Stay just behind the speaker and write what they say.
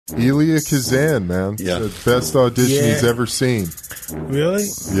Elia Kazan, man. Yeah. The best audition he's ever seen. Really?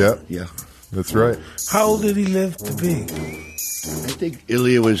 Yep. Yeah. That's right. How old did he live to be? I think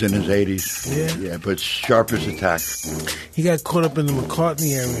Ilya was in his 80s. Yeah. Yeah, but sharp as a tack. He got caught up in the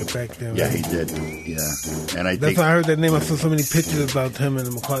McCartney area back then. Yeah, right? he did. Yeah. And I That's think why I heard that name. I saw so many pictures about him in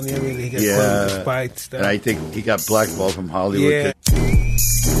the McCartney area that he got caught up with the spite stuff. And I think he got blackballed from Hollywood. Yeah.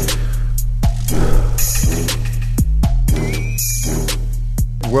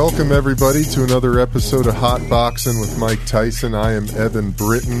 Welcome, everybody, to another episode of Hot Boxing with Mike Tyson. I am Evan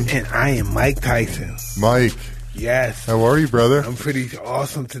Britton. And I am Mike Tyson. Mike, Yes. how are you, brother? I'm pretty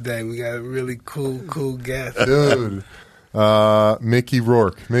awesome today. We got a really cool guest. Dude. Mickey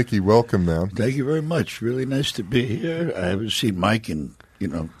Rourke. Mickey, welcome, man. Thank you very much. Really nice to be here. I haven't seen Mike in,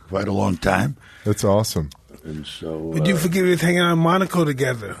 quite a long time. That's awesome. And so Did you forget we was hanging out in Monaco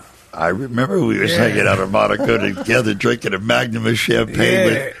together? I remember we was hanging out in Monaco together, drinking a Magnum of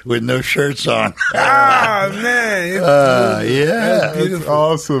champagne with no shirts on. Man. Yeah. That's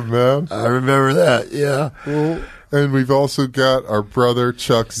awesome, man. I remember that, yeah. Cool. And we've also got our brother,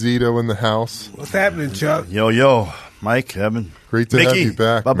 Chuck Zito, in the house. What's happening, Chuck? Yo, Mike, Evan. Great to have you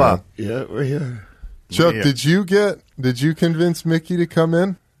back, Bye-bye. man. Yeah, we're here. Chuck, Yeah. did you convince Mickey to come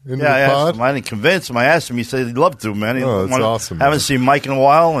in? Into Yeah, I the asked pod? him. I didn't convince him. I asked him. He said he'd love to, man. Oh, that's awesome, man. Haven't seen Mike in a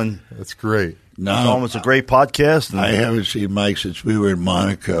while, and That's great. told him it's a great podcast. And I haven't seen Mike since we were in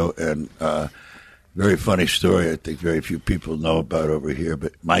Monaco, and very funny story I think very few people know about over here,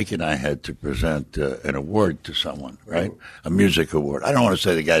 but Mike and I had to present an award to someone, right? A music award. I don't want to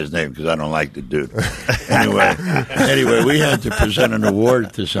say the guy's name because I don't like the dude. Anyway, we had to present an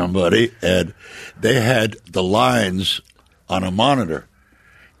award to somebody, and they had the lines on a monitor,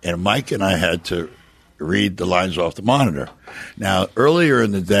 and Mike and I had to read the lines off the monitor. Now, earlier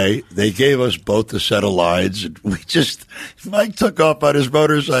in the day, they gave us both a set of lines. And Mike took off on his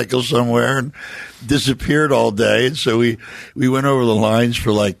motorcycle somewhere and disappeared all day. And so we went over the lines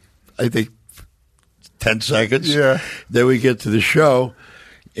for I think 10 seconds. Yeah. Then we get to the show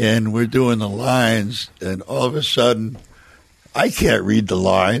and we're doing the lines. And all of a sudden, I can't read the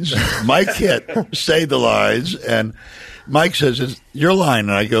lines. Mike can't say the lines. And Mike says, "It's your line."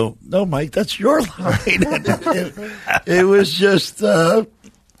 And I go, "No, Mike, that's your line." It was just It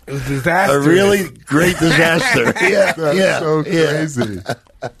was disastrous. a really great disaster. Yeah, That's so crazy.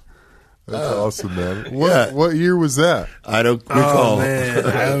 That's awesome, man. What year was that? I don't recall. Oh, man.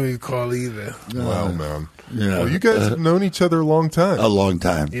 I don't recall either. Wow, man. Yeah. Well, you guys have known each other a long time. A long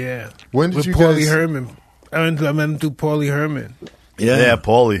time. Yeah. When did With you Paulie guys? Herman. I met him through Paulie Herman. yeah,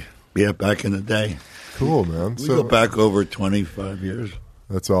 Paulie. Yeah, back in the day. Cool, man. We go back over 25 years.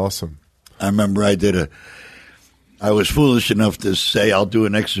 That's awesome. I remember I was foolish enough to say I'll do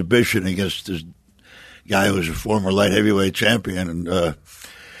an exhibition against this guy who was a former light heavyweight champion, and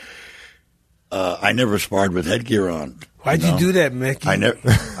I never sparred with headgear on. Why'd you do that, Mickey? I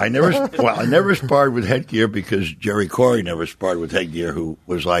never sparred with headgear because Jerry Corey never sparred with headgear, who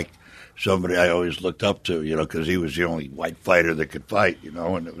was like somebody I always looked up to, because he was the only white fighter that could fight,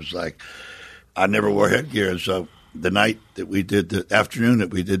 and it was like I never wore headgear. And so the afternoon that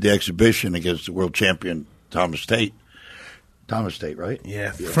we did the exhibition against the world champion Thomas Tate, right?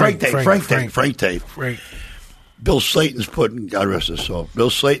 Yeah. Frank Tate. Frank. Bill Slayton's putting, God rest his soul, Bill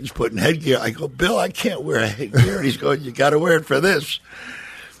Slayton's putting headgear. I go, "Bill, I can't wear a headgear." And he's going, "You got to wear it for this."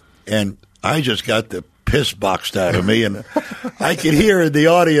 And I just got the piss boxed out of me. And I could hear in the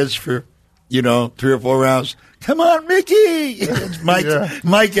audience for, 3 or 4 rounds, "Come on, Mickey!" It's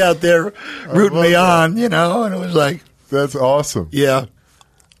Mike out there rooting me on, and it was like. That's awesome. Yeah.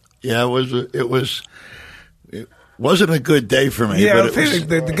 Yeah, it wasn't a good day for me. Yeah, but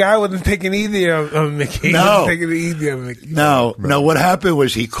the guy wasn't taking easy of Mickey. He No. wasn't taking it easy of Mickey. No, what happened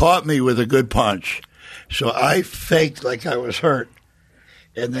was he caught me with a good punch. So I faked like I was hurt.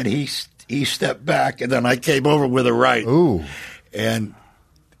 And then he stepped back, and then I came over with a right. Ooh. And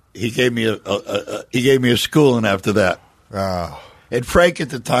he gave me a schooling after that. Ah. And Frank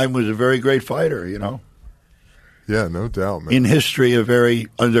at the time was a very great fighter, Yeah, no doubt, man. In history, a very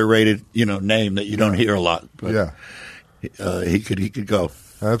underrated, name that you don't hear a lot. But Yeah, he could go.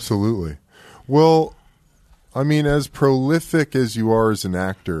 absolutely. Well, I mean, as prolific as you are as an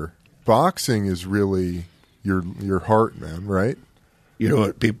actor, boxing is really your heart, man, right? You know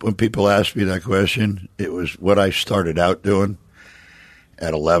what? When people ask me that question, it was what I started out doing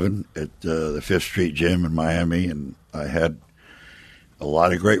at 11 at the Fifth Street Gym in Miami, and I had a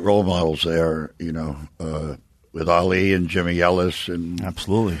lot of great role models there. With Ali and Jimmy Ellis and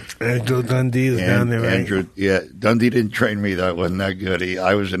Absolutely. Andrew Dundee was down there, right? Dundee didn't train me. That wasn't that good.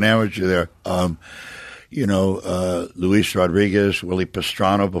 I was an amateur there. Luis Rodriguez, Willie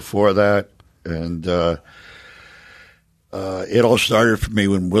Pastrana before that. And it all started for me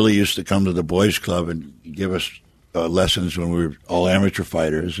when Willie used to come to the boys club and give us lessons when we were all amateur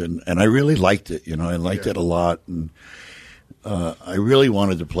fighters. And I really liked it. I liked it a lot. And I really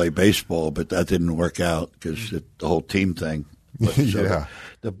wanted to play baseball, but that didn't work out because the whole team thing. But, Yeah.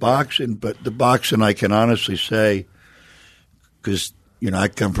 The boxing, I can honestly say, because, I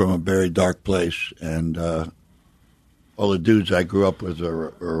come from a very dark place, and all the dudes I grew up with are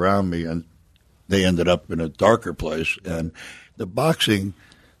around me, and they ended up in a darker place. And the boxing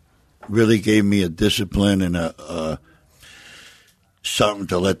really gave me a discipline and a something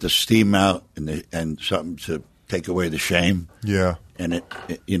to let the steam out and something to take away the shame. Yeah. And it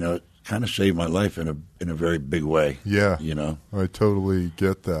kind of saved my life in a very big way. Yeah. I totally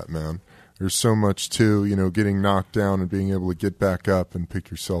get that, man. There's so much to, getting knocked down and being able to get back up and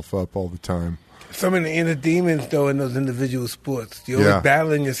pick yourself up all the time. Some of the inner demons, though, in those individual sports. You're always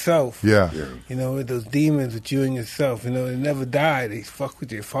battling yourself. Yeah. Those demons with you and yourself. They never die. They fuck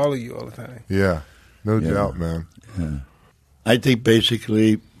with you, follow you all the time. Yeah. No doubt, man. Yeah. I think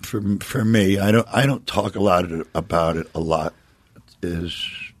basically for me, I don't talk about it a lot. Is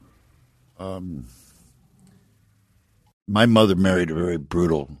my mother married a very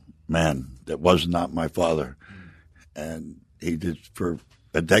brutal man that was not my father, and he did for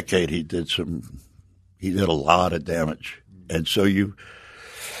a decade. He did a lot of damage, and so you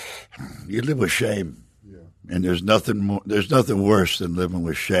live with shame, and there's nothing worse than living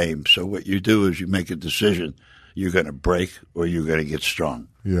with shame. So what you do is you make a decision: you're going to break or you're going to get strong.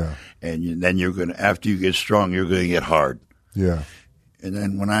 Yeah, and then you're going to, after you get strong, you're going to get hard. Yeah, and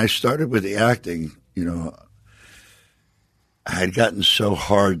then when I started with the acting, I had gotten so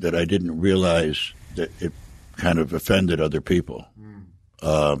hard that I didn't realize that it kind of offended other people.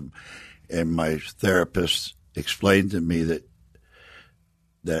 And my therapist explained to me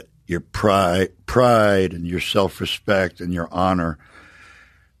that your pride and your self-respect and your honor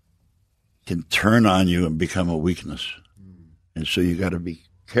can turn on you and become a weakness. And so you got to be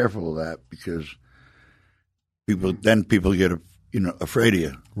careful of that, because people get afraid of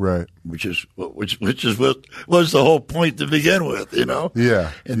you, right? Which is what was the whole point to begin with,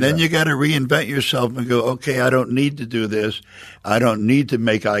 Yeah. And then you got to reinvent yourself and go, okay, I don't need to do this. I don't need to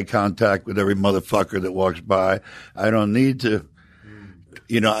make eye contact with every motherfucker that walks by. I don't need to,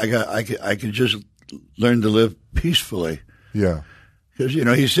 I can just learn to live peacefully. Yeah. Because,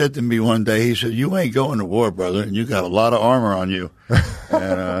 he said to me one day, he said, "You ain't going to war, brother, and you got a lot of armor on you."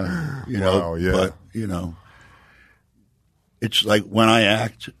 And, Wow, yeah. But, it's like when I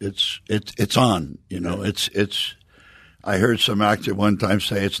act, it's on, it's, I heard some actor one time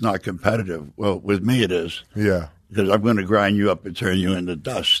say it's not competitive. Well, with me it is. Yeah. Because I'm going to grind you up and turn you into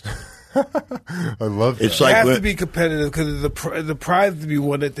dust. I love that. It's You like have to be competitive because the prize to be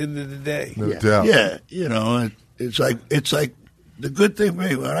won at the end of the day. No doubt. Yeah, it's like the good thing for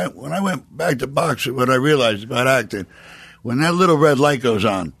me when I went back to boxing, what I realized about acting, when that little red light goes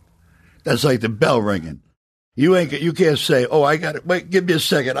on, that's like the bell ringing. You can't say, "Oh, I got to wait. Give me a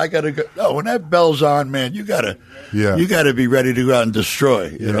second. I got to go." No, when that bell's on, man, you got to be ready to go out and destroy.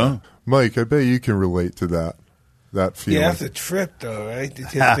 You know, Mike, I bet you can relate to that feeling. Yeah, that's a trip, though, right?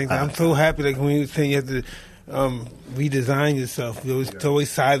 I'm so happy that when you were saying you have to redesign yourself. You're always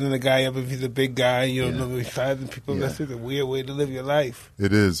sizing the guy up if he's a big guy. You don't know sizing people. That's just a weird way to live your life.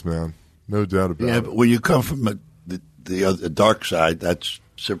 It is, man. No doubt about it. Yeah, but when you come from the dark side, that's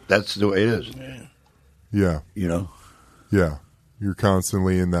the way it is. Yeah. Yeah. You're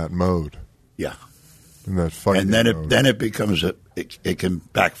constantly in that mode. Yeah. In that fighting and mode. then it becomes it can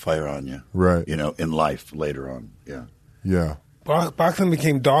backfire on you. Right. In life later on. Yeah. Yeah. Boxing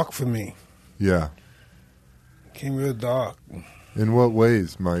became dark for me. Yeah. It became real dark. In what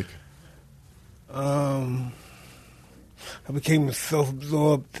ways, Mike? I became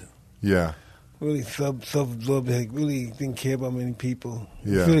self-absorbed. Yeah. Really self-absorbed. I really didn't care about many people.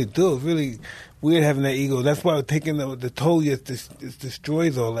 Yeah. I really do. It's really weird having that ego. That's why taking the toll it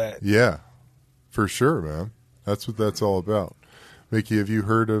destroys all that. Yeah. For sure, man. That's what that's all about. Mickey, have you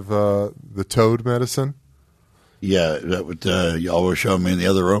heard of the toad medicine? Yeah. Is that what y'all were showing me in the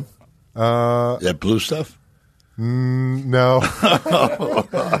other room? That blue stuff? No. Is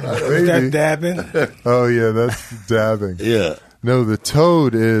that dabbing? Oh, yeah, that's dabbing. Yeah. No, the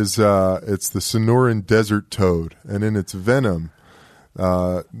toad is it's the Sonoran desert toad, and in its venom,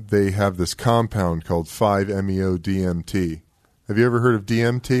 they have this compound called 5-MeO-DMT. Have you ever heard of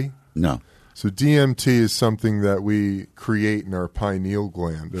DMT? No. So DMT is something that we create in our pineal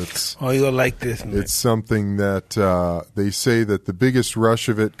gland. It's Oh, you'll like this, man. It's something that they say that the biggest rush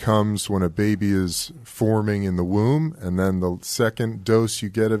of it comes when a baby is forming in the womb, and then the second dose you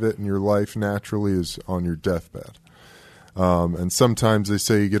get of it in your life naturally is on your deathbed. And sometimes they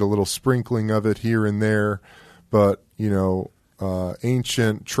say you get a little sprinkling of it here and there, but,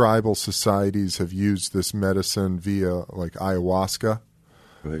 ancient tribal societies have used this medicine via like ayahuasca.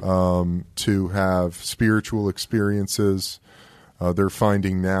 Right. To have spiritual experiences. They're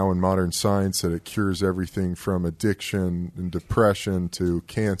finding now in modern science that it cures everything from addiction and depression to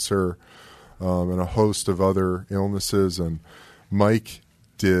cancer and a host of other illnesses. And Mike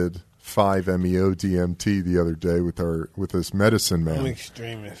did 5-MeO DMT the other day with this medicine man. I'm an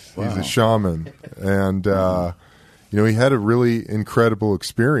extremist. He's a shaman, and he had a really incredible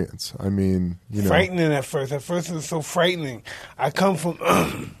experience. I mean, Frightening at first. At first it was so frightening. I come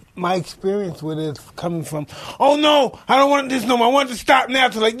from my experience with it is coming from, oh no, I don't want this no more. I want it to stop now.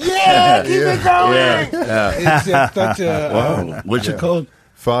 To like, keep it going. Yeah. It's just such a What's it called?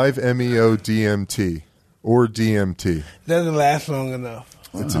 5-MeO DMT or DMT. doesn't last long enough.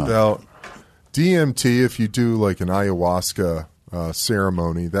 It's about DMT. If you do like an ayahuasca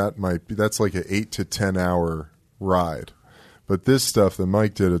ceremony, that's like an 8 to 10 hour ride. But this stuff that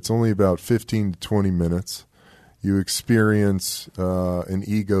Mike did, it's only about 15 to 20 minutes. You experience an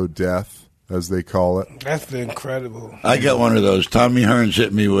ego death, as they call it. That's incredible. I got one of those. Tommy Hearns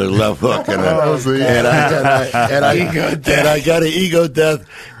hit me with a left hook, and I got an ego death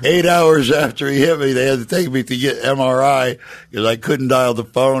 8 hours after he hit me. They had to take me to get MRI because I couldn't dial the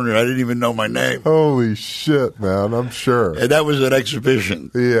phone, and I didn't even know my name. Holy shit, man! I'm sure. And that was an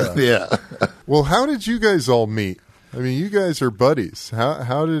exhibition. Yeah. Yeah. Well, how did you guys all meet? I mean, you guys are buddies.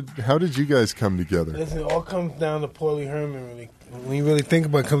 How did you guys come together? Listen, it all comes down to Paulie Herman, really. When you really think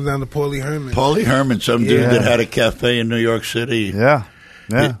about it, it comes down to Paulie Herman. Paulie Herman, some dude that had a cafe in New York City. Yeah.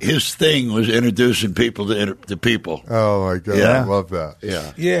 His thing was introducing people to people. Oh, my God. Yeah. I love that.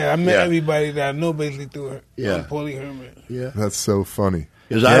 Yeah. Yeah, I met everybody that I know basically through Paulie Herman. Yeah. That's so funny.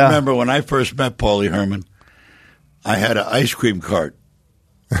 Because I remember when I first met Paulie Herman, I had an ice cream cart.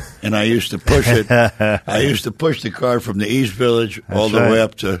 And I used to push it. I used to push the cart from the East Village all the way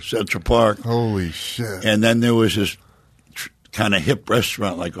up to Central Park. Holy shit. And then there was this kind of hip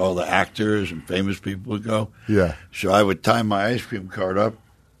restaurant like all the actors and famous people would go. Yeah. So I would tie my ice cream cart up,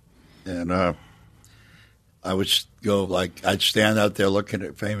 and I would go I'd stand out there looking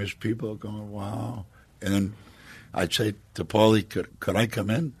at famous people going, wow. And then I'd say to Paulie, could I come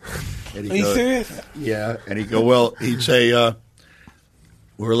in? And Are you serious? Yeah. And he'd go, well, he'd say,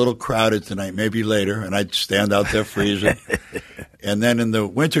 we're a little crowded tonight, maybe later. And I'd stand out there freezing. And then in the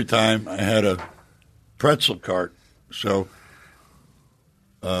wintertime, I had a pretzel cart. So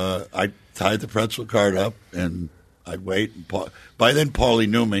I tied the pretzel cart up, and I'd wait. And by then, Paulie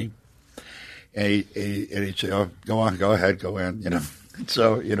knew me. And he'd say, oh, go on, go ahead, go in.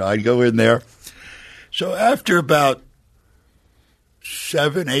 So, I'd go in there. So after about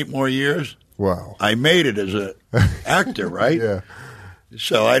 7, 8 more years, wow, I made it as an actor, right? Yeah.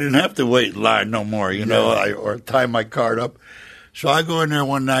 So I didn't have to wait in line no more, or tie my cart up. So I go in there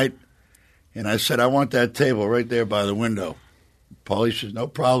one night, and I said, I want that table right there by the window. Paulie says, no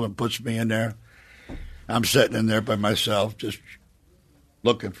problem, puts me in there. I'm sitting in there by myself, just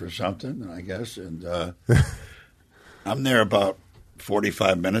looking for something, I guess. And I'm there about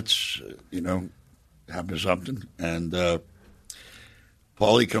 45 minutes, having something. And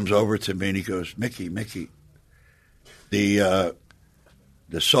Paulie comes over to me, and he goes, Mickey, the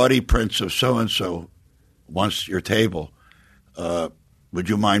Saudi prince of so-and-so wants your table. Would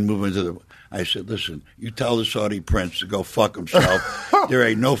you mind moving to the... I said, listen, you tell the Saudi prince to go fuck himself. There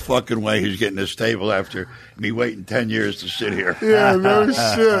ain't no fucking way he's getting this table after me waiting 10 years to sit here. Yeah, no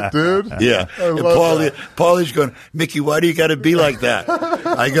shit, dude. Yeah. And Paulie's going, Mickey, why do you got to be like that?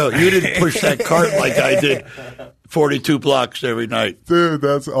 I go, you didn't push that cart like I did 42 blocks every night. Dude,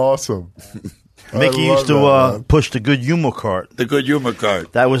 that's awesome. Mickey used to push the Good Humor cart. The Good Humor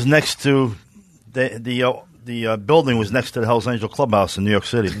cart. That was next to the building was next to the Hell's Angel Clubhouse in New York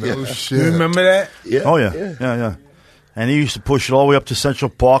City. No shit. You remember that? Yeah. Oh, yeah. And he used to push it all the way up to Central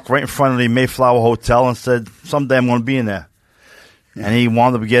Park, right in front of the Mayflower Hotel, and said, someday I'm going to be in there. And he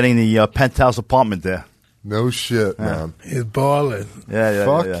wound up getting the penthouse apartment there. No shit, man. He's balling. Yeah.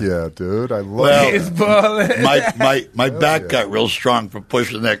 Fuck yeah, dude. I love Well, He's balling. my back got real strong from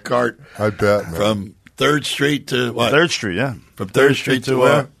pushing that cart. I bet, man. From 3rd Street to what? 3rd Street, yeah. From 3rd Street to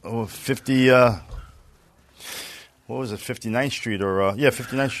where? 50, what was it, 59th Street or,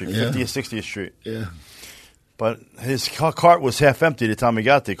 59th Street, Yeah. 50th, 60th Street. Yeah. But his cart was half empty the time he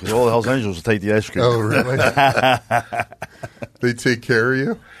got there because all the Hells Angels would take the ice cream. Oh, really? They take care of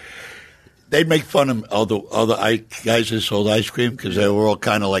you? They'd make fun of all the guys that sold ice cream because they were all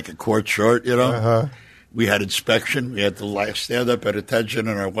kind of like a quart short, you know. Uh-huh. We had inspection. We had to stand up at attention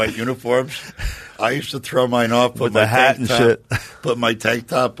in our white uniforms. I used to throw mine off, With the hat and shit. Put my tank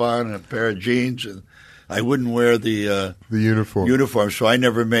top on and a pair of jeans, and I wouldn't wear the uniform. So I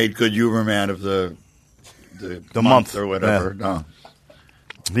never made good humor man of the month or whatever. Yeah. No.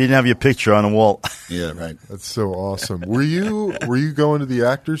 You didn't have your picture on the wall. Yeah, right. That's so awesome. Were you going to the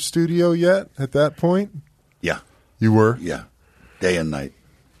actor's studio yet at that point? Yeah. You were? Yeah. Day and night.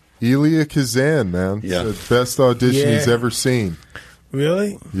 Elia Kazan, man. Yeah. The best audition he's ever seen.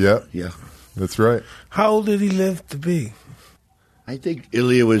 Really? Yep. Yeah. That's right. How old did he live to be? I think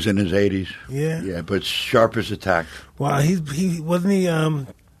Ilya was in his 80s. Yeah. Yeah, but sharp as a tack. Wow, he wasn't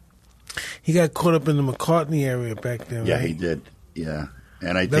he got caught up in the McCartney area back then, Yeah, right? he did. Yeah.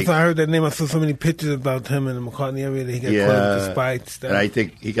 And I That's think why I heard that name. I saw so many pictures about him in the McCartney area that he got caught up with the spy stuff. And I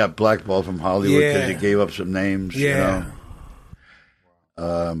think he got blackballed from Hollywood because he Yeah. gave up some names. Yeah. You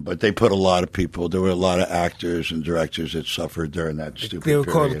know? But they put a lot of people. There were a lot of actors and directors that suffered during that stupid They were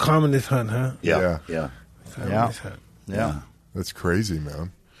period. called the Communist Hunt, huh? Yeah, yeah. Communist Hunt. Yeah. That's crazy,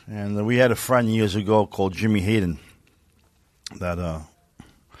 man. And we had a friend years ago called Jimmy Hayden that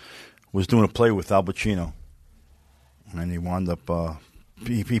was doing a play with Al Pacino. And he wound up,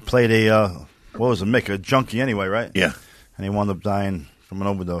 he played a junkie anyway, right? Yeah. And he wound up dying from an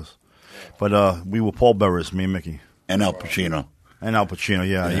overdose. But we were pallbearers, me and Mickey. And Al Pacino. And Al Pacino,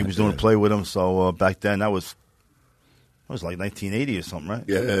 yeah. He was doing a play with him. So back then, that was like 1980 or something, right?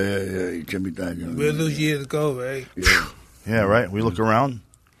 Yeah. Jimmy died. Where those years go, right? Yeah, right. We look around.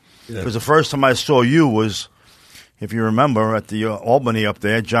 Because the first time I saw you was, if you remember, at the Albany up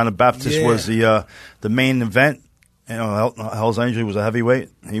there. John the Baptist was the main event. You know, Hell's Angel was a heavyweight.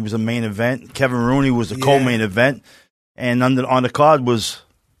 He was a main event. Kevin Rooney was the co-main event. And on the card was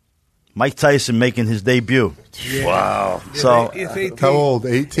Mike Tyson making his debut. Yeah. Wow. So It's 18. How old?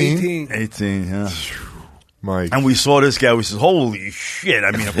 18? 18, yeah. Mike. And we saw this guy. We said, "Holy shit!" I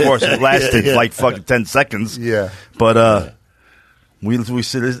mean, of course, it lasted like fucking 10 seconds. Yeah. But we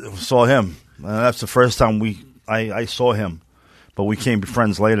saw him. That's the first time I saw him. But we became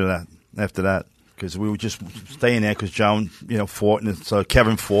friends after that. Because we were just staying there because John, fought, and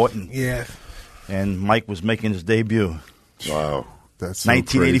Kevin fought, and Mike was making his debut. Wow. That's so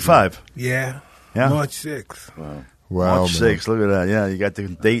 1985. Yeah. Yeah. March 6th. Wow. Wow, March 6th. Look at that. Yeah, you got the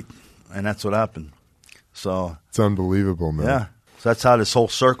date, and that's what happened. So It's unbelievable, man. yeah, so that's how this whole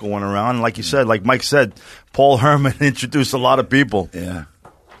circle went around. And like you said, like Mike said, Paul Herman introduced a lot of people. Yeah.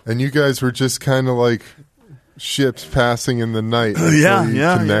 And you guys were just kind of like ships passing in the night until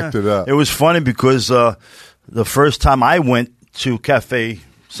you connected up. It was funny because the first time I went to Cafe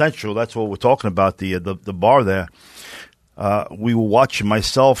Central, that's what we're talking about, the bar there, we were watching,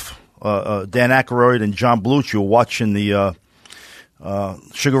 myself, Dan Aykroyd and John Belushi were watching the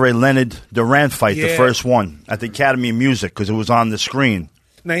Sugar Ray Leonard Duran fight, the first one, at the Academy of Music because it was on the screen.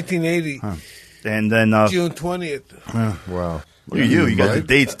 1980. And then June 20th. Wow. look at you got the Mike.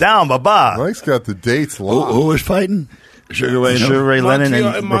 dates down, baba. Mike's got the dates Who locked. was fighting? Sugar Ray. Sugar Ray Leonard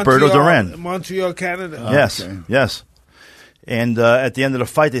and Roberto Duran. Montreal, Canada. Yes, okay. yes. And at the end of the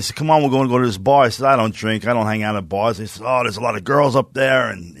fight, they said, "Come on, we're going to go to this bar." I said, "I don't drink. I don't hang out at bars." They said, "Oh, there's a lot of girls up there,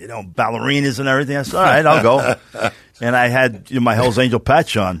 and ballerinas and everything." I said, "All right, I'll go." And I had my Hell's Angel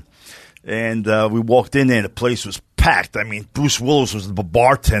patch on, and we walked in there, and the place was packed. I mean, Bruce Willis was the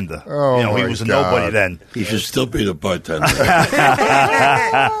bartender. Oh, he my was a God. nobody then. He should still be the bartender.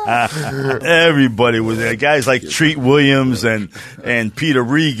 Everybody was there. Guys like Treat Williams and Peter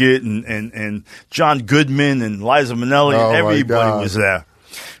Regan and John Goodman and Liza Minnelli. Oh, my Everybody God. was there.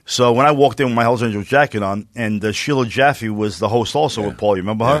 So when I walked in with my Hells Angels jacket on, and Sheila Jaffe was the host also with Paul. You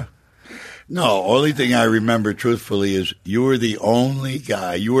remember her? No, only thing I remember truthfully is you were the only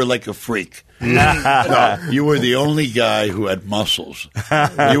guy. You were like a freak. No, you were the only guy who had muscles.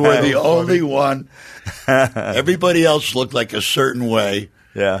 You were the only one. Everybody else looked like a certain way.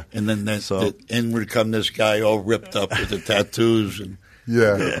 Yeah. And then in would come this guy all ripped up with the tattoos. And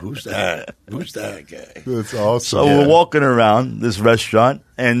Yeah. who's that? Who's that guy? That's awesome. So we're walking around this restaurant,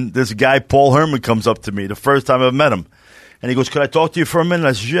 and this guy, Paul Herman, comes up to me the first time I met him. And he goes, "Could I talk to you for a minute?"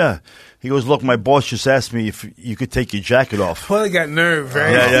 I said, "Yeah." He goes, "Look, my boss just asked me if you could take your jacket off." Paulie got nerve,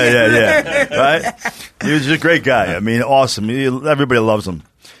 right? Yeah. Right? He was a great guy. I mean, awesome. Everybody loves him.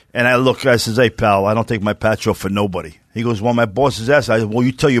 And I says, "Hey, pal, I don't take my patch off for nobody." He goes, "Well, my boss is asked." I said, "Well,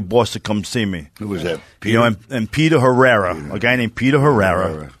 you tell your boss to come see me." Who was that? And Peter Herrera, a guy named Peter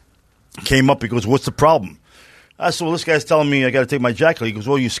Herrera, came up. He goes, "What's the problem?" I said, well, this guy's telling me I got to take my jacket. He goes,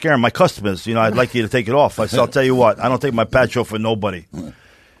 well, you're scaring my customers. I'd like you to take it off. I said, I'll tell you what, I don't take my patch off for nobody.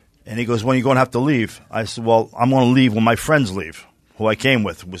 And he goes, when are you going to have to leave? I said, well, I'm going to leave when my friends leave, who I came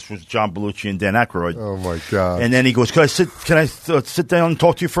with, which was John Belushi and Dan Aykroyd. Oh, my God. And then he goes, can I sit down and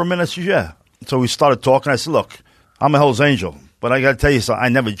talk to you for a minute? I said, yeah. So we started talking. I said, look, I'm a Hell's Angel, but I got to tell you something. I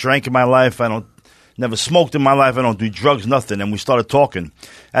never drank in my life. Never smoked in my life. I don't do drugs, nothing. And we started talking.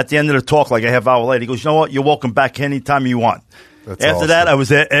 At the end of the talk, like a half hour later, he goes, you know what? You're welcome back anytime you want. That's After awesome. that, I was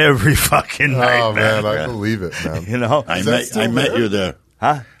there every fucking night, Oh, man, I Yeah. believe it, man. I met you there.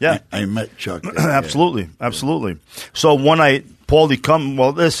 Huh? Yeah. I met Chuck there. Absolutely. Absolutely. So one night, Paulie come,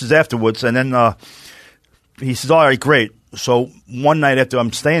 well, this is afterwards, and then he says, all right, great. So one night after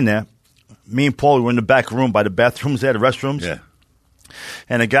I'm staying there, me and Paulie were in the back room by the bathrooms there, the restrooms. Yeah.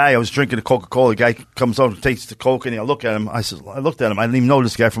 And I was drinking a Coca-Cola. The guy comes over and takes the Coke, and I look at him. I looked at him. I didn't even know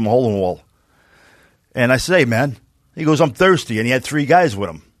this guy from a hole in the wall. And I said, hey, man. He goes, I'm thirsty. And he had 3 guys with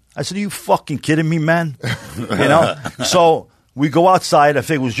him. I said, are you fucking kidding me, man? So we go outside. I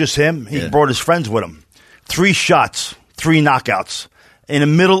think it was just him. He brought his friends with him. 3 shots, 3 knockouts in the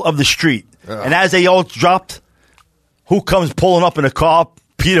middle of the street. And as they all dropped, who comes pulling up in a car?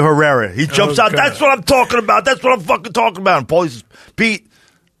 Peter Herrera. He jumps out. God. That's what I'm talking about. That's what I'm fucking talking about. And Paulie says, Pete,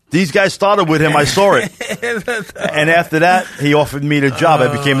 these guys started with him. I saw it. And after that, he offered me the job.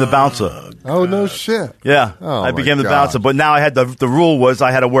 I became the bouncer. Oh, no shit. Yeah. Oh, I my became the God. bouncer. But now I had the rule was I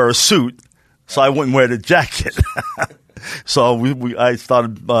had to wear a suit, so I wouldn't wear the jacket. So I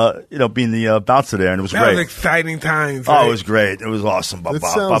started, being the bouncer there, and it was That great. was exciting times. Oh, right? it was great. It was awesome. That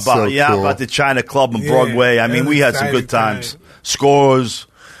sounds so cool. About the China Club on Yeah, Broadway. I mean, that we was had some good exciting times. time. Scores,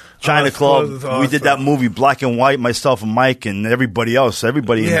 China Scores Club. was We did that awesome. movie Black and White, myself and Mike and everybody else.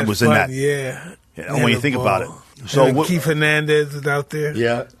 Everybody We had was in fun, that. Yeah. You know, when you think about it. So So what- Keith Hernandez is out there.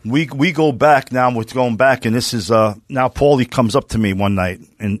 Yeah. We go back now. We're going back, and this is now. Paulie comes up to me one night,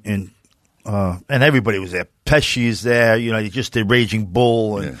 and everybody was there. Pesci is there. He just did Raging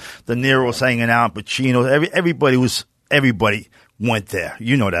Bull, and De Niro was hanging out. Pacino. Everybody went there.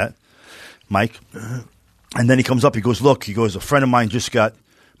 You know that, Mike. And then he comes up. He goes, look. He goes, a friend of mine just got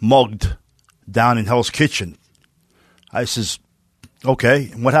mugged down in Hell's Kitchen. I says, okay.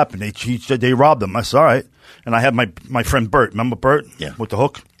 And what happened? They robbed him. I said, all right. And I had my friend Bert. Remember Bert? Yeah. With the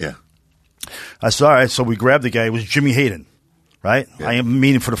hook. Yeah. I said, all right. So we grabbed the guy. It was Jimmy Hayden, right? Yeah. I am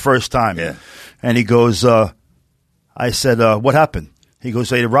meeting for the first time. Yeah. And he goes, I said, what happened? He goes,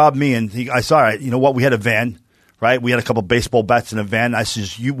 they robbed me. And I said, all right, you know what? We had a van, right? We had a couple baseball bats in a van. I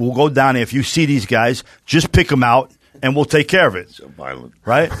says, we'll go down there. If you see these guys, just pick them out and we'll take care of it. So violent.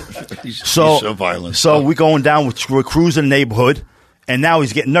 Right? He's So so violent. So we're going down, we're cruising the neighborhood, and now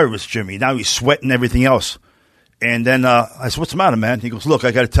he's getting nervous, Jimmy. Now he's sweating everything else. And then I said, what's the matter, man? He goes, look,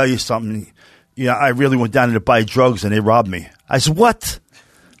 I got to tell you something. I really went down there to buy drugs, and they robbed me. I said, what?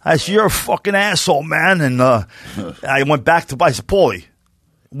 I said, you're a fucking asshole, man. And I went back to buy Paulie.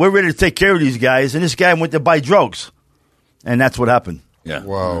 We're ready to take care of these guys, and this guy went to buy drugs. And that's what happened. Yeah.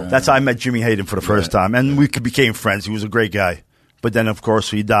 Wow. That's how I met Jimmy Hayden for the first time. And we became friends. He was a great guy. But then, of course,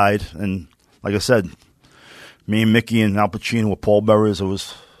 he died. And like I said, me and Mickey and Al Pacino with Paul Bearers, it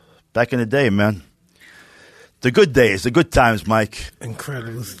was back in the day, man. The good days, the good times, Mike.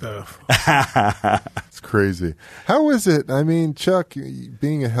 Incredible stuff. It's crazy. How is it? I mean, Chuck,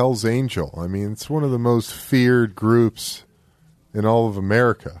 being a Hell's Angel, I mean, it's one of the most feared groups in all of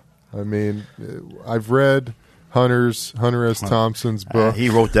America. I mean, I've read Hunter S. Thompson's book. He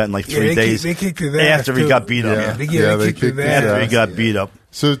wrote that in like 3 days they kicked his ass after he too. got beat up. Yeah. They they kicked his kicked his ass. After he got beat up.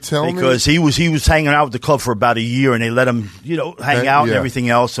 So tell me. Because he was hanging out with the club for about a year, and they let him, hang out and Yeah. everything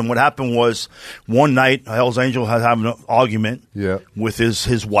else. And what happened was, one night, Hell's Angel had having an argument with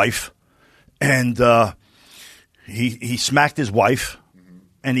his wife, and he smacked his wife,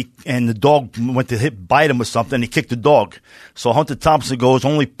 and the dog went to bite him or something. And he kicked the dog. So Hunter Thompson goes,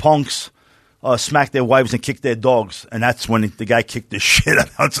 only punks smack their wives and kick their dogs, and that's when the guy kicked the shit out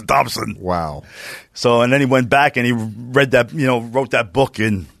of Hunter Thompson. Wow. So, and then he went back and he read that, wrote that book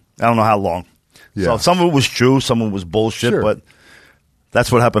in, I don't know how long. Yeah. So some of it was true, some of it was bullshit, Sure. but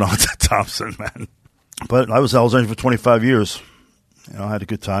that's what happened to Hunter Thompson, man. But I was Hell's Angel for 25 years. I had a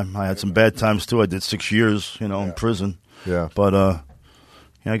good time. I had some bad times too. I did 6 years, in prison. Yeah. But,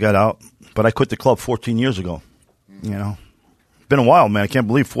 I got out. But I quit the club 14 years ago, Been a while, man. I can't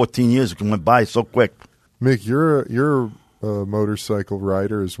believe 14 years went by so quick. Mick, you're a motorcycle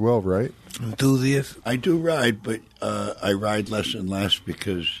rider as well, right? Enthusiast. I do ride, but I ride less and less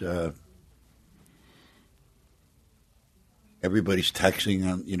because everybody's texting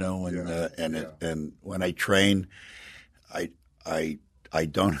on, and when I train, I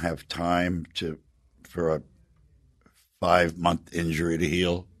don't have time for 5-month injury to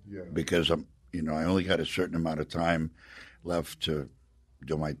heal Yeah. because I only got a certain amount of time left to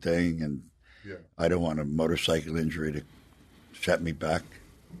do my thing, and I don't want a motorcycle injury to set me back.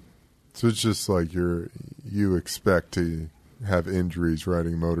 So it's just like you expect to have injuries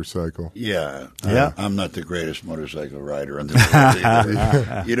riding a motorcycle. Yeah. Yeah. I'm not the greatest motorcycle rider in the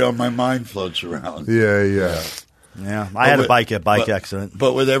world either. My mind floats around. Yeah, yeah. Yeah, I had a bike accident.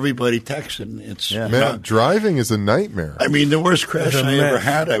 But with everybody texting, it's Man, driving is a nightmare. I mean, the worst crash It's a I ever mess.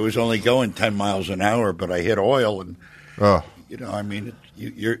 had, I was only going 10 miles an hour, but I hit oil, and Oh,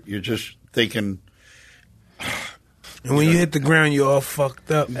 you're just thinking, And when you hit the ground, you're all fucked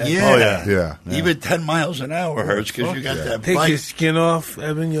up. Oh, yeah. yeah. even 10 miles an hour hurts because you got that Take your bike. skin off,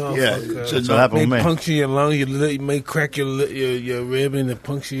 Evan. You're all Yeah, fucked up. it's That's what happened May with me. puncture your lung. You may crack your rib and it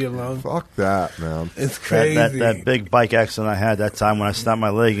puncture your lung. Fuck that, man. It's crazy. That big bike accident I had that time when I snapped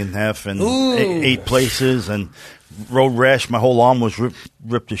my leg in half in Ooh. 8 places and road rash. My whole arm was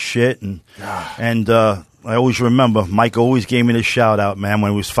ripped to shit. And I always remember Mike always gave me the shout out, man,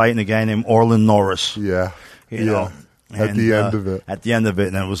 when he was fighting a guy named Orlin Norris. Yeah. You know. At the end of it. At the end of it,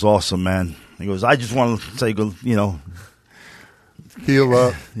 and it was awesome, man. He goes, I just want to say, Heal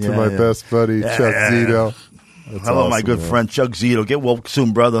up to Yeah, my yeah. best buddy, Chuck Zito. That's hello, my awesome, good man. friend Chuck Zito. Get woke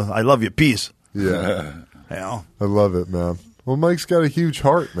soon, brother. I love you. Peace. Yeah. You know? I love it, man. Well, Mike's got a huge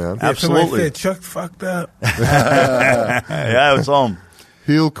heart, man. Yeah, somebody Absolutely. said Chuck fucked up. Yeah, it was home.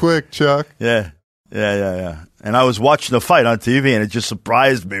 Heal quick, Chuck. Yeah. And I was watching the fight on TV, and it just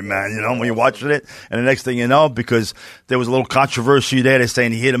surprised me, man. You know, when you're watching it, and the next thing you know, because there was a little controversy there, they're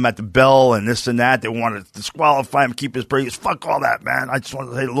saying he hit him at the bell and this and that. They wanted to disqualify him, keep his praise. Fuck all that, man. I just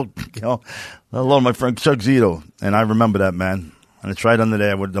wanted to say, look, hello, my friend Chuck Zito. And I remember that, man. And it's right under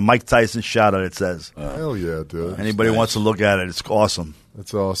there with the Mike Tyson shout out, it says. Hell yeah, dude. Anybody wants to look at it, it's awesome.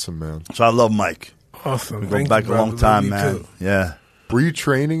 That's awesome, man. So I love Mike. Awesome. We go Thank back you, a long brother. time, Love you man. too. Yeah. Were you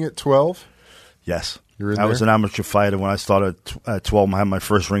training at 12? Yes. You were in I was there? an amateur fighter when I started at 12. I had my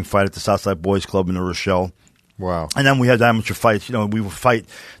first ring fight at the Southside Boys Club in New Rochelle. Wow. And then we had amateur fights. You know, we would fight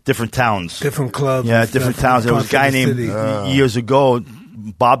different towns. Different clubs. Yeah, and different stuff, towns. There was a parts guy of the named city. years ago,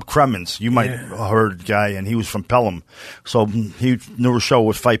 Bob Cremens. You might Yeah. have heard the guy, and he was from Pelham. So New Rochelle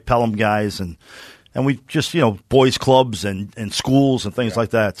would fight Pelham guys, and we just, boys clubs and schools and things like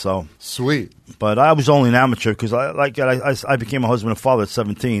that. So, Sweet. but I was only an amateur because I became a husband and father at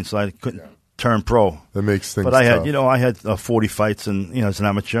 17, so I couldn't turn pro. That makes things But I tough. had 40 fights and as an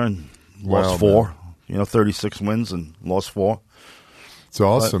amateur and Wow, lost 4. 36 wins and lost 4. It's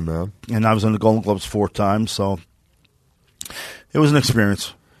awesome, man. And I was in the Golden Globes 4 times, so it was an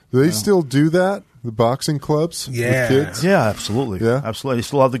experience. Do they still do that? The boxing clubs Yeah. with kids? Yeah, absolutely. Yeah? Absolutely. They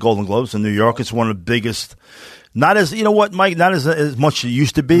still have the Golden Globes in New York. It's one of the biggest. Not as, you know what, Mike, not as much as it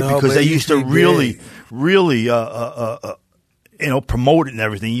used to be, No, because but they it used to used to be really, big. really, promote it and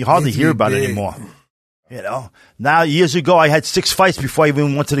everything. You hardly Used to hear be about it big. anymore. Now, years ago, I had 6 fights before I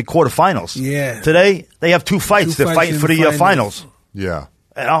even went to the quarterfinals. Yeah. Today, they have 2 fights. 2 They're fights fighting in for the the finals. Yeah.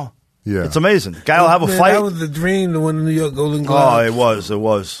 Yeah. It's amazing. Guy will have a Man, fight. That was the dream to win the New York Golden Oh, Glove. it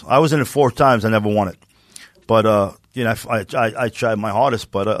was. I was in it 4 times. I never won it. But, I tried my hardest.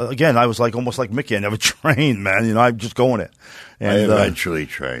 But, again, I was almost like Mickey. I never trained, man. I'm just going it. I And, eventually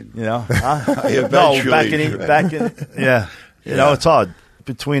trained. no, eventually back in, yeah. It's hard.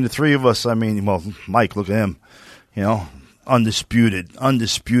 Between the 3 of us, Mike, look at him.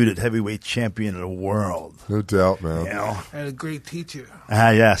 Undisputed heavyweight champion of the world. No doubt, man. I had a great teacher.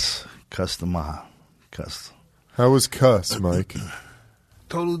 Yes. Cus. How was Cuss, Mike?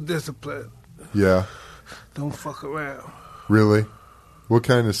 Total discipline. Yeah. Don't fuck around. Really? What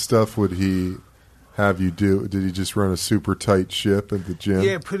kind of stuff would he have you do? Did he just run a super tight ship at the gym?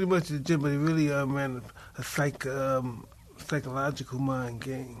 Yeah, pretty much the gym, but he really ran a psychological mind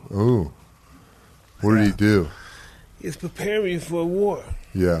game. Oh. What did he do? It's preparing you for a war,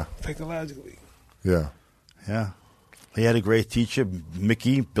 Yeah. psychologically. Yeah. Yeah. He had a great teacher,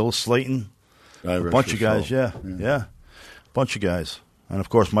 Mickey, Bill Slayton, a bunch of guys, yeah. Bunch of guys. And, of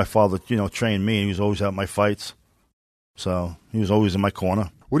course, my father, trained me, and he was always at my fights. So he was always in my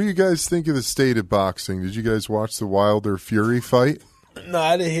corner. What do you guys think of the state of boxing? Did you guys watch the Wilder Fury fight? No,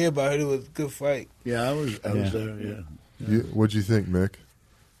 I didn't hear about it. It was a good fight. Yeah, I was there, yeah. What'd you think, Mick?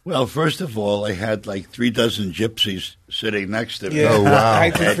 Well, first of all, I had 3 dozen gypsies sitting next to me. Yeah, Oh, wow.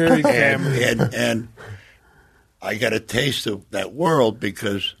 Tyson Fury family. And I got a taste of that world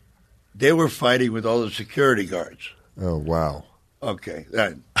because they were fighting with all the security guards. Oh, wow. Okay,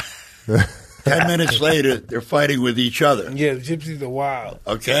 then 10 minutes later, they're fighting with each other. Yeah, the gypsies are wild.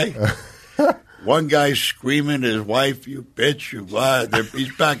 Okay, one guy's screaming at his wife, "You bitch! You what?"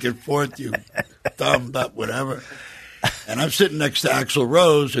 He's back and forth. You thumbed up, whatever. And I'm sitting next to Axl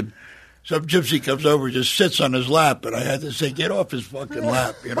Rose, and some gypsy comes over and just sits on his lap, and I had to say, get off his fucking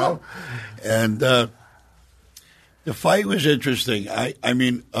lap, you know? And the fight was interesting. I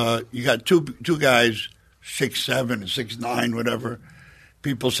mean, you got two guys, 6'7" and 6'9", whatever.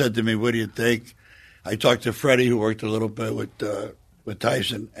 People said to me, what do you think? I talked to Freddie, who worked a little bit with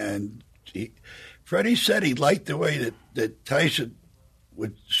Tyson, and Freddie said he liked the way that Tyson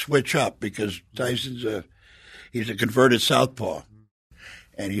would switch up, because Tyson's he's a converted southpaw.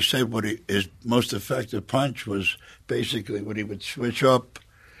 And he said his most effective punch was basically when he would switch up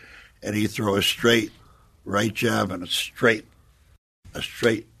and he'd throw a straight right jab and a straight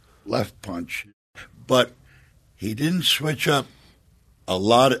left punch. But he didn't switch up a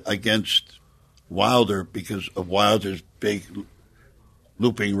lot against Wilder because of Wilder's big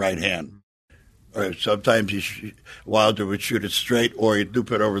looping right hand. Or sometimes Wilder would shoot it straight, or he'd loop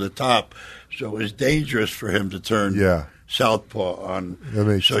it over the top. So it was dangerous for him to turn southpaw on. That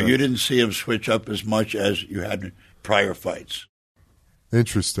makes so sense. you didn't see him switch up as much as you had in prior fights.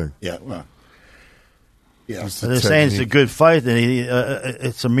 Interesting. Yeah, well, yeah. Just the They're saying it's a technique. good fight, and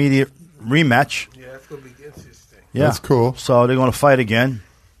it's immediate rematch. Yeah, that's gonna be interesting. Yeah, That's cool. So they're going to fight again.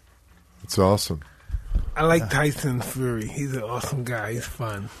 It's awesome. I like Tyson Fury. He's an awesome guy. He's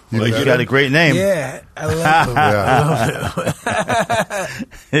fun. You He's met got him? a great name. Yeah, I love him. Yeah.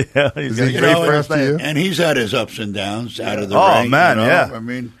 Yeah, he's Is got he a great great first after name. you? And he's had his ups and downs out of the Oh, ring. man, you know? yeah. I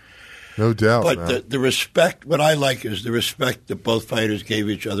mean, No doubt. but man. the respect. What I like is the respect that both fighters gave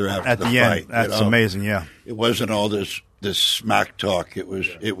each other after At the the fight. end, that's you know? amazing. Yeah, It wasn't all this smack talk. It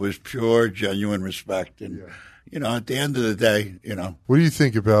was pure, genuine respect. And you know, at the end of the day, you know, What do you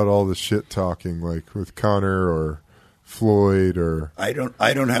think about all the shit talking, like with Connor or Floyd or? I don't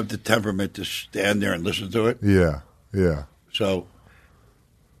have the temperament to stand there and listen to it. Yeah. So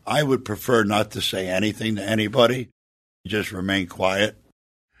I would prefer not to say anything to anybody, just remain quiet.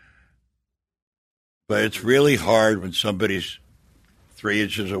 But it's really hard when somebody's 3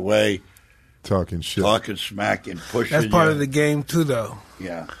 inches away Talking shit. talking smack and pushing That's part you. of the game too, though.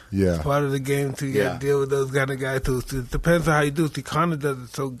 Yeah. Yeah. Part of the game too. You got Yeah. to deal with those kind of guys too. So it depends on how you do it. See, Connor does it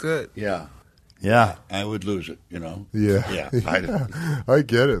so good. Yeah. yeah. I would lose it, you know. Yeah. Yeah. I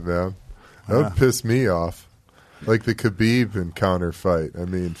get it, man. That would piss me off. Like the Khabib and Connor fight. I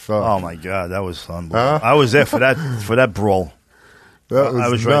mean, fuck. Oh my God, that was unbelievable. Huh? I was there for that brawl. That was I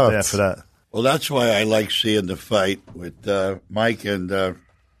was nuts. right there for that. Well, that's why I like seeing the fight with Mike and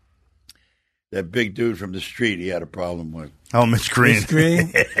that big dude from the street he had a problem with. Oh, Mitch Green. Mitch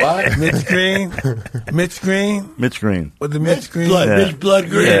Green. What? Mitch Green. Mitch Green. Mitch Green. Was it Mitch Green? Blood, Yeah. Mitch Blood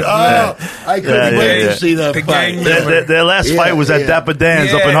Green. Yeah. Oh, I couldn't Yeah, wait yeah. to see that The fight. gang Their last Yeah, fight was at yeah. Dapper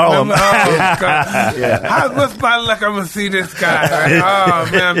Dan's up in Harlem. remember? Oh, God. What's my luck? I'm going to see this guy. Like, oh,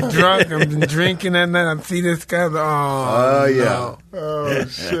 man, I'm drunk. I'm drinking at night. I see this guy. Oh, yeah. no. Oh,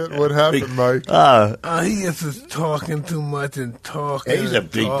 shit. What happened, Mike? He is just talking too much and talking. He's a and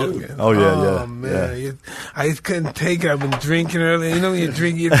big talking. dude. Oh, yeah, Oh, yeah, man. I just couldn't take it. I've been drinking earlier. You know, when you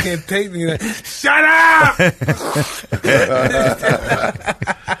drink, you can't take it. You're like, shut up!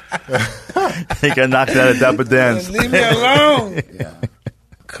 He got knocked out at Dapper Dan's. Leave me alone. Yeah.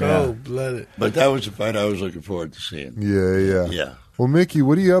 Cold-blooded. But that was the fight I was looking forward to seeing. Yeah. Yeah. Well, Mickey,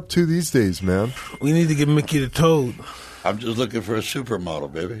 what are you up to these days, man? We need to get Mickey the Toad. I'm just looking for a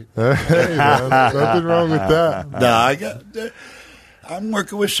supermodel, baby. Hey, man. Nothing wrong with that. No, I'm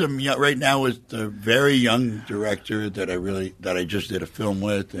working with some right now with a very young director that I just did a film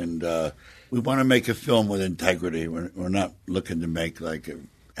with, and we want to make a film with integrity. We're not looking to make like an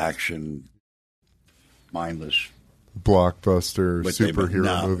action, mindless Blockbuster superhero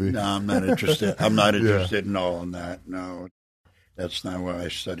no, movie. No, I'm not interested. I'm not interested in all in that. No, that's not why I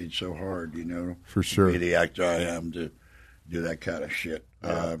studied so hard. You know, For sure. to be the actor I am to do that kind of shit.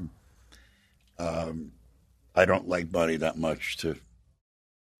 I don't like money that much to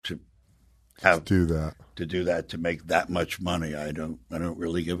have Do that. to do that to make that much money. I don't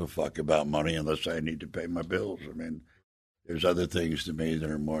really give a fuck about money unless I need to pay my bills. I mean, there's other things to me that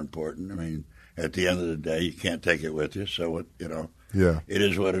are more important. I mean, at the end of the day, you can't take it with you. So it, Yeah. it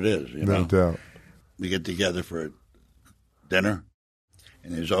is what it is. You No know, doubt. we get together for dinner,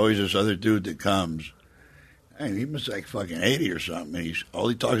 and there's always this other dude that comes. Hey, he must like fucking 80 or something. And all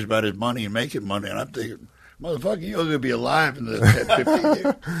he talks about is money and making money. And I'm thinking, motherfucker, you're going to be alive in the 10, 15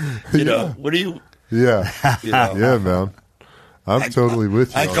 years. You know, what do you, Yeah. you know? Yeah, man. I'm totally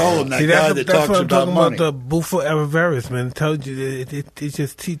with you. I on call that. him that See, guy that's, that that's talks what I'm about talking money. about. The Bufo Everest, man. It tells you that it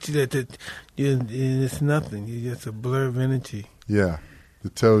just teaches you that it's nothing. You're just a blur of energy. Yeah. The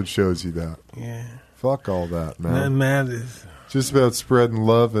Toad shows you that. Yeah. Fuck all that, man. Nothing matters. just about spreading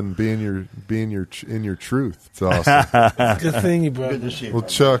love and being in your truth. It's awesome. Good seeing you, brother. Good to see you. Well,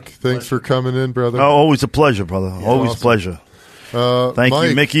 Chuck, thanks for coming in, brother. Oh, always a pleasure, brother. Always a awesome. pleasure. Thank Mike.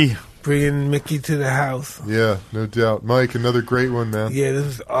 you, Mickey. Bringing Mickey to the house. Yeah, no doubt. Mike, another great one, man. Yeah, this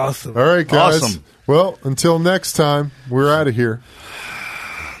is awesome. All right, guys. Awesome. Well, until next time, we're out of here.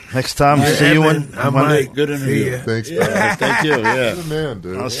 Next time, Yeah, see you Evan, when I'm Monday. Mike. Good See interview. ya. Thanks, Yeah, thank you. Yeah. Good man,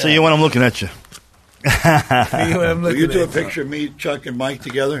 dude. I'll see you when I'm looking at you. See you when I'm Will looking you do a at picture of me, Chuck, and Mike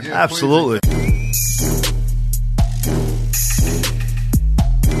together? Absolutely.